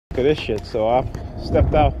Look at this shit. So I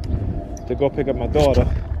stepped out to go pick up my daughter.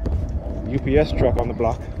 UPS truck on the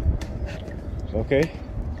block. Okay.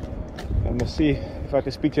 I'm gonna see if I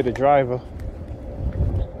can speak to the driver.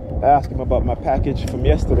 Ask him about my package from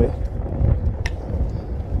yesterday.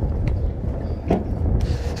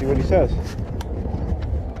 See what he says.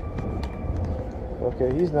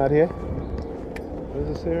 Okay, he's not here. What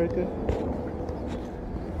does it say right there?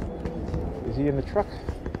 Is he in the truck?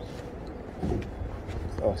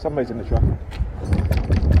 Oh, somebody's in the truck.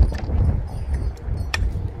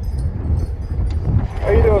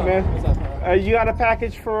 How you doing, man? What's up, You got a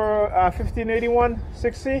package for 1581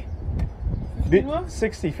 6C?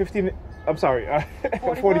 15? I'm sorry,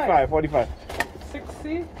 45.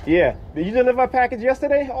 6C? Yeah. Did you deliver a package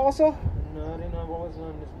yesterday also? No, I didn't know I wasn't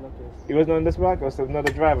on this block. It wasn't on this block? It was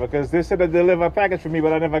another driver? Because they said they deliver a package for me,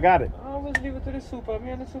 but I never got it. I always leave it to the super.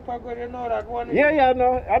 Me and the super go there, know that one. Yeah, I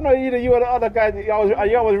know. I know either you or the other guy, you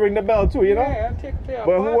always ring the bell too, you know? Yeah, I take care.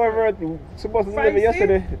 But whoever supposed to deliver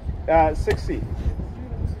yesterday, 6C.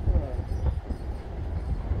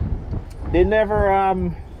 They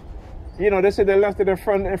never, they said they left it in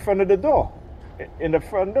front of the door. In the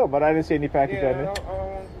front door, but I didn't see any package on it.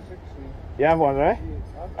 You have one, right?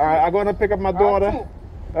 Yeah, Alright, I'm going to pick up my daughter.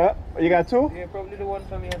 You got two? Yeah, probably the one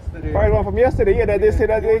from yesterday. Probably the one from yesterday, yeah, that they said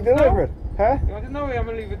that they delivered. Huh? You want to know where I'm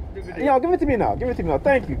going to leave it? Yeah, give it to me now. Give it to me now.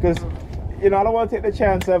 Thank you. Because, I don't want to take the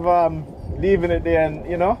chance of leaving it there and,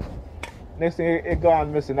 next thing it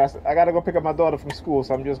gone missing. I got to go pick up my daughter from school,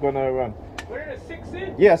 so I'm just going to run. What is it,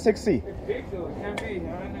 6C? Yeah, 6C. It's big though, it can be.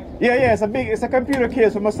 Yeah, it's a computer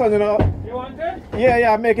case for my son, You want it?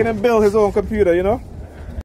 Yeah, I'm making him build his own computer,